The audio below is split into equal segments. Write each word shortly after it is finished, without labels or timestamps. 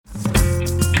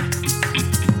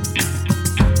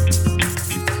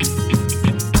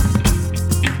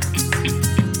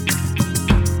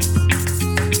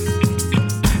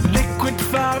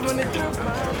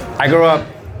I grew up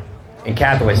in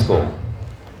Catholic school.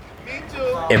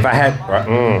 If I had,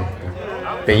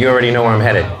 then you already know where I'm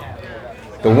headed.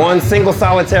 The one single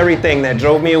solitary thing that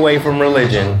drove me away from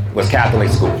religion was Catholic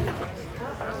school.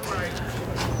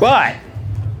 But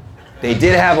they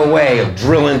did have a way of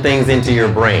drilling things into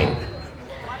your brain.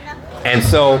 And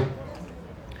so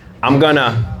I'm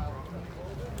gonna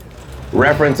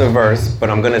reference a verse, but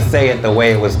I'm gonna say it the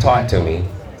way it was taught to me.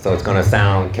 So it's gonna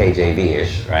sound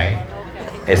KJV-ish, right?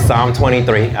 It's Psalm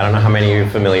 23. I don't know how many of you are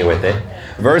familiar with it.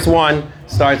 Verse 1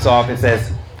 starts off, it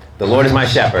says, "The Lord is my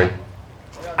shepherd,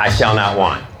 I shall not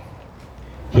want.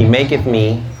 He maketh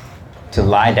me to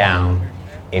lie down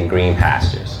in green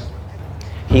pastures.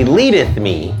 He leadeth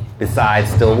me beside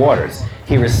still waters.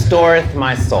 He restoreth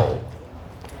my soul.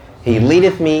 He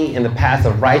leadeth me in the path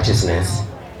of righteousness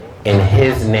in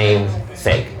his name's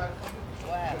sake."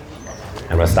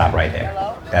 I'm going to stop right there.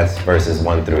 That's verses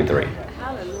 1 through 3.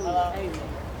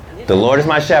 The Lord is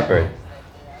my shepherd,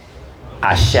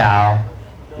 I shall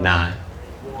not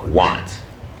want.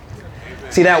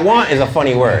 See, that want is a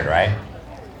funny word, right?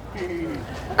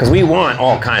 Because we want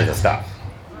all kinds of stuff.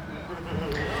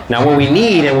 Now, what we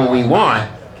need and what we want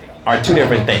are two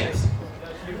different things.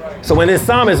 So when this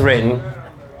psalm is written,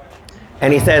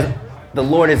 and he says, "The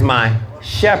Lord is my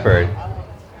shepherd,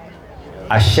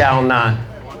 I shall not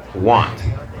want."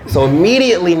 So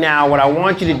immediately now, what I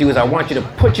want you to do is I want you to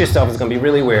put yourself, it's going to be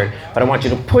really weird, but I want you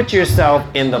to put yourself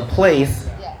in the place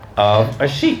of a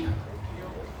sheep.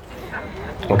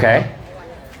 Okay?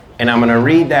 And I'm going to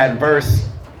read that verse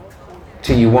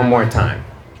to you one more time.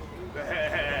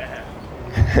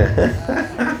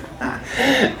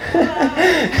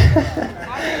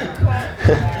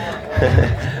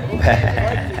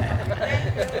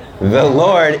 The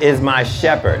Lord is my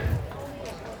shepherd,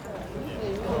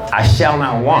 I shall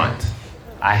not want.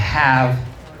 I have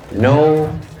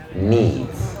no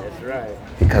needs.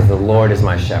 Because the Lord is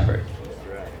my shepherd.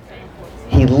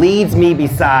 He leads me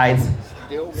beside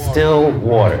still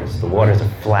waters. The waters are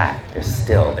flat, they're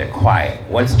still, they're quiet.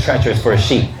 What's treacherous for a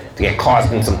sheep? To get caught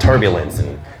in some turbulence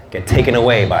and get taken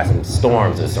away by some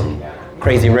storms or some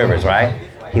crazy rivers, right?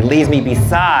 He leads me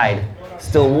beside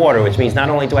still water, which means not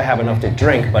only do I have enough to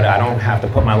drink, but I don't have to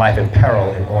put my life in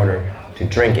peril in order to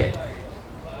drink it.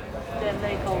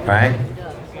 Right?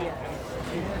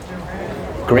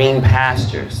 Green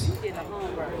pastures,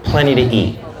 plenty to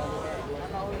eat.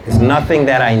 There's nothing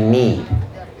that I need.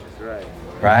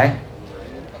 Right?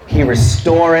 He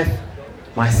restoreth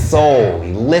my soul.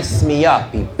 He lifts me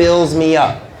up. He builds me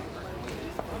up.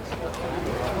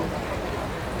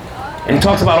 And he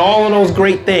talks about all of those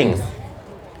great things.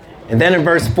 And then in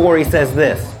verse 4 he says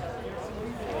this,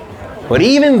 "But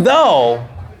even though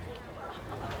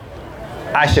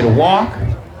I should walk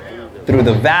through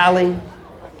the valley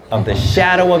of the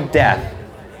shadow of death,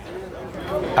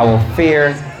 I will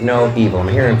fear no evil." I'm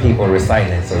hearing people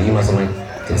reciting it, so you must have went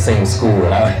to the same school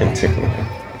that I went to.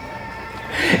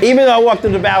 "Even though I walk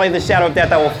through the valley of the shadow of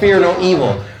death, I will fear no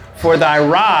evil, for thy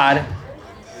rod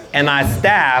and thy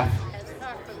staff,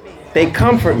 they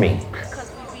comfort me."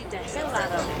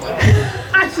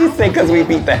 She said, "Because we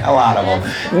beat the hell out of them."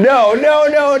 No.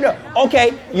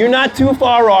 Okay, you're not too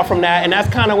far off from that, and that's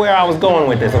kind of where I was going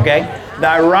with this, okay?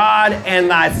 Thy rod and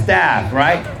thy staff,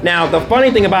 right? Now, the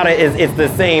funny thing about it is it's the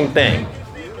same thing,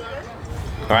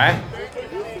 all right?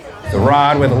 It's a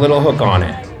rod with a little hook on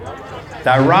it.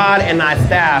 Thy rod and thy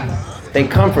staff, they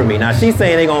comfort me. Now, she's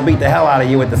saying they're going to beat the hell out of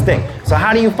you with the stick. So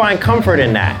how do you find comfort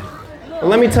in that? Well,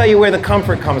 let me tell you where the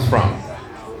comfort comes from.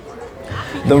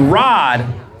 The rod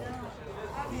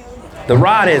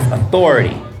is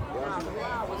authority,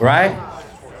 right?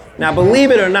 Now,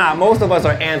 believe it or not, most of us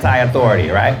are anti-authority,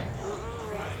 right?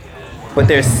 But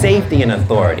there's safety in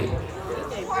authority.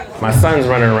 My son's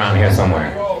running around here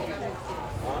somewhere.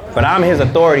 But I'm his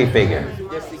authority figure.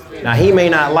 Now, he may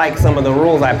not like some of the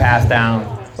rules I pass down,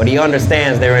 but he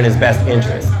understands they're in his best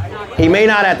interest. He may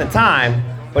not at the time,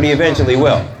 but he eventually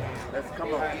will.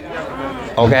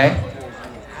 Okay?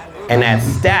 And that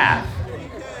staff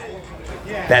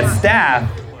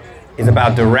is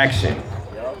about direction.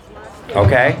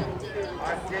 Okay?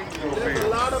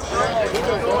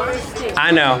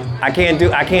 I know. I can't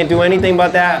do anything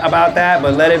about that,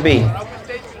 but let it be.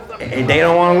 If they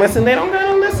don't want to listen, they don't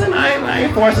gotta listen. I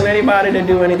ain't forcing anybody to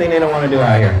do anything they don't want to do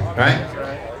out here. Right?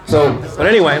 So, but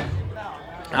anyway,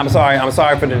 I'm sorry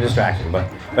for the distraction.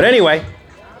 But anyway,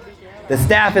 the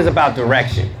staff is about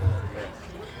direction.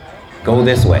 Go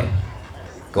this way.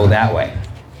 Go that way.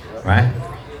 Right?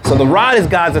 So the rod is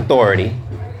God's authority,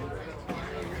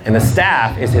 and the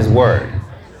staff is his word,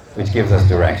 which gives us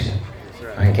direction,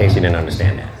 right, in case you didn't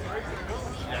understand that.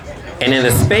 And in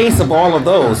the space of all of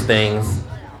those things,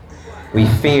 we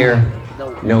fear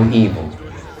no evil.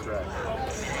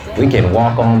 We can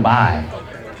walk on by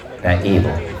that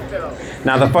evil.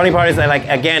 Now the funny part is that, like,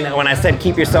 again, when I said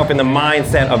keep yourself in the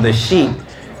mindset of the sheep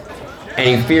and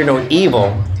you fear no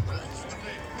evil,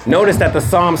 notice that the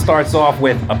psalm starts off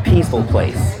with a peaceful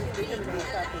place,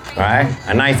 all right?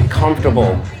 A nice,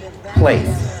 comfortable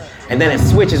place. And then it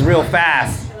switches real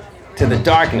fast to the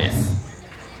darkness.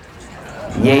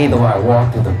 Yea, though I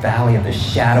walk through the valley of the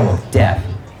shadow of death.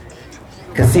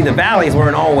 Because see, the valleys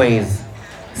weren't always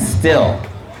still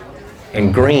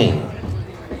and green.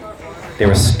 There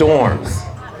were storms.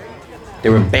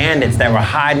 There were bandits that were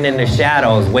hiding in the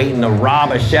shadows, waiting to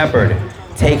rob a shepherd,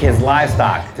 take his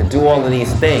livestock, to do all of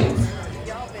these things.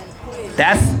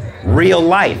 That's real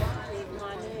life.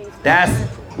 That's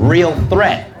real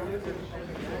threat.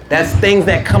 That's things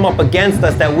that come up against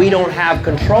us that we don't have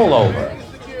control over.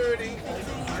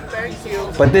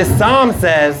 But this psalm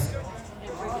says,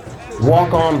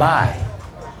 walk on by.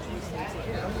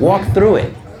 Walk through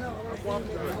it.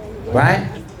 Right?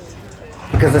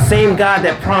 Because the same God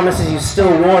that promises you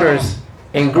still waters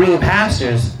and green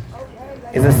pastures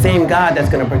is the same God that's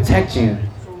going to protect you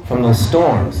from those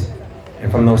storms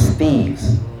and from those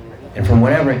thieves and from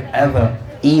whatever other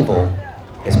evil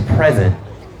is present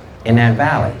in that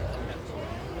valley.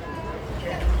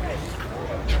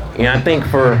 You know, I think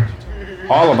for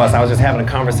all of us, I was just having a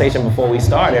conversation before we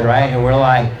started, right? And we're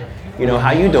like, you know,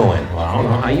 how you doing? Well, I don't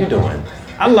know, how you doing?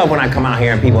 I love when I come out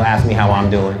here and people ask me how I'm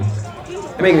doing.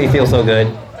 It makes me feel so good,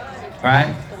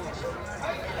 right?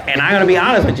 And I'm gonna be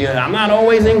honest with you, I'm not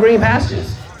always in green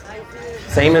pastures.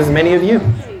 Same as many of you,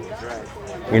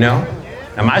 you know?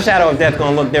 Now my shadow of death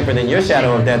gonna look different than your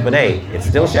shadow of death, but hey, it's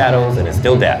still shadows and it's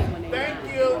still death.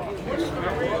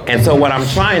 And so what I'm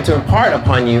trying to impart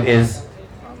upon you is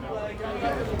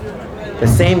the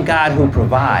same God who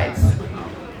provides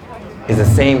is the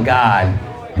same God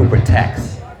who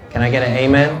protects. Can I get an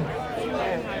amen?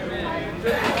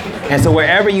 And so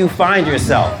wherever you find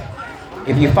yourself,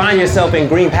 if you find yourself in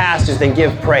green pastures, then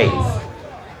give praise.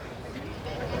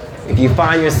 If you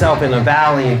find yourself in a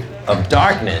valley of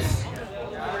darkness,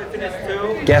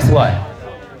 guess what?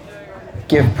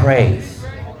 Give praise.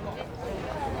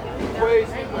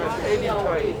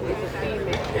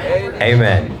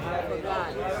 Amen.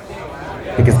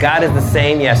 Because God is the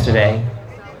same yesterday,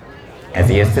 as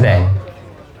he is today,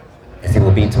 as he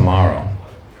will be tomorrow.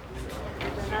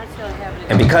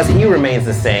 And because he remains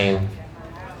the same,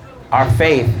 our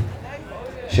faith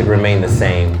should remain the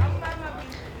same.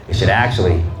 It should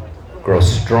actually grow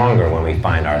stronger when we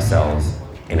find ourselves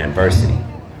in adversity.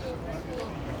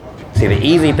 See, the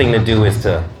easy thing to do is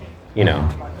to, you know,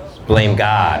 blame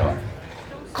God or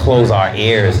close our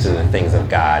ears to the things of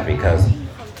God, because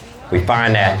we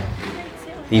find that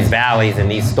these valleys and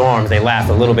these storms, they last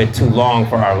a little bit too long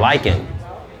for our liking.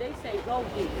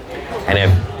 And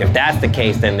if that's the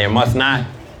case, then there must not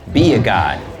be a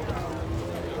God.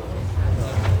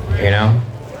 You know?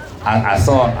 I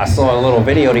saw a little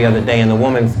video the other day, and the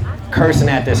woman's cursing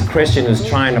at this Christian who's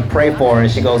trying to pray for her,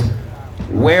 and she goes,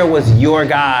 "Where was your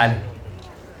God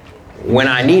when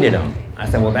I needed him?" I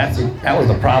said, well, that was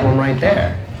the problem right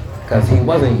there. Because he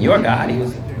wasn't your God, he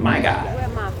was my God.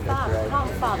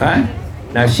 Huh?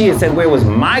 Now, if she had said, "Where was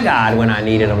my God when I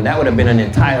needed him?" that would have been an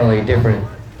entirely different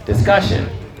discussion.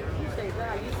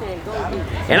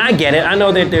 And I get it. I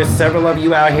know that there's several of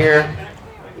you out here,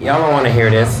 y'all don't want to hear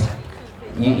this.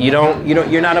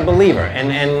 You're not a believer.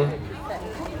 And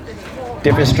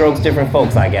different strokes, different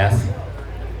folks, I guess.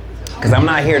 Because I'm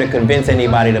not here to convince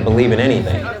anybody to believe in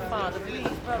anything.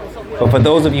 But for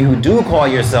those of you who do call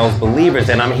yourselves believers,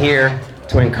 then I'm here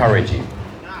to encourage you.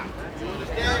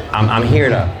 I'm here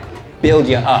to build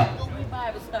you up.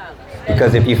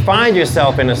 Because if you find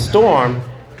yourself in a storm,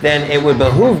 then it would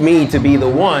behoove me to be the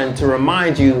one to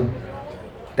remind you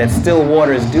that still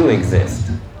waters do exist.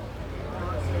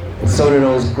 And so do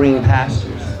those green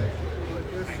pastures.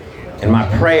 And my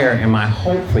prayer and my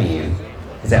hope for you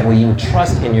is that when you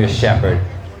trust in your shepherd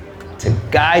to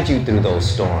guide you through those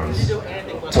storms,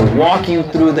 to walk you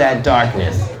through that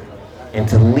darkness, and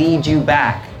to lead you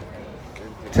back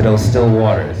to those still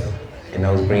waters in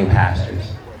those green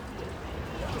pastures.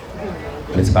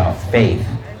 But it's about faith.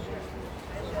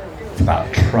 It's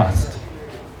about trust.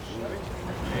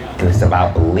 And it's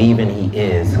about believing he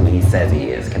is who he says he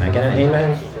is. Can I get an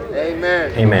amen?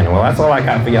 Amen. Amen. Well, that's all I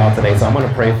got for y'all today. So I'm going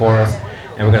to pray for us,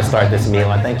 and we're going to start this meal.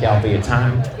 I thank y'all for your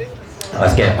time.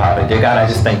 Let's get it popping. Dear God, I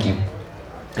just thank you.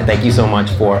 And thank you so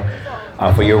much for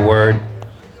your word.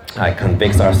 It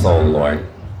convicts our soul, Lord.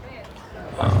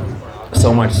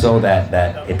 So much so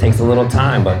that it takes a little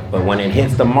time, but when it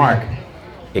hits the mark,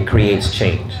 it creates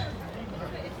change.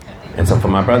 And so for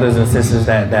my brothers and sisters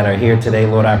that are here today,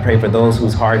 Lord, I pray for those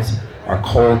whose hearts are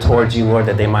cold towards you, Lord,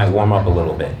 that they might warm up a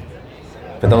little bit.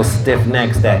 For those stiff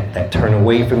necks that turn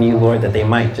away from you, Lord, that they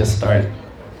might just start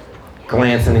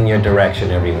glancing in your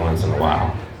direction every once in a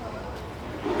while.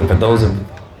 And for those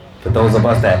of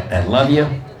us that love you,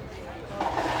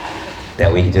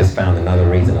 that we just found another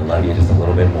reason to love you just a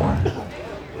little bit more.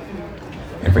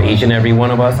 And for each and every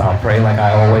one of us, I'll pray like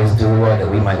I always do, Lord, that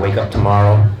we might wake up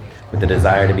tomorrow with the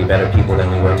desire to be better people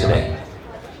than we were today.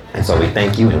 And so we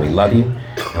thank you and we love you,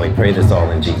 and we pray this all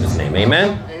in Jesus' name.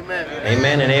 Amen? Amen.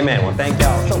 Amen and amen. Well, thank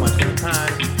y'all so much for your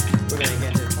time. We're going to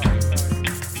get this party started.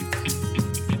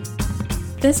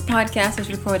 This podcast was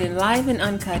recorded live and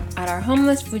uncut at our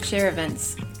Homeless Food Share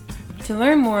events. To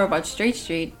learn more about Straight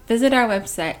Street, visit our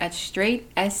website at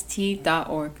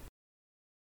straightst.org.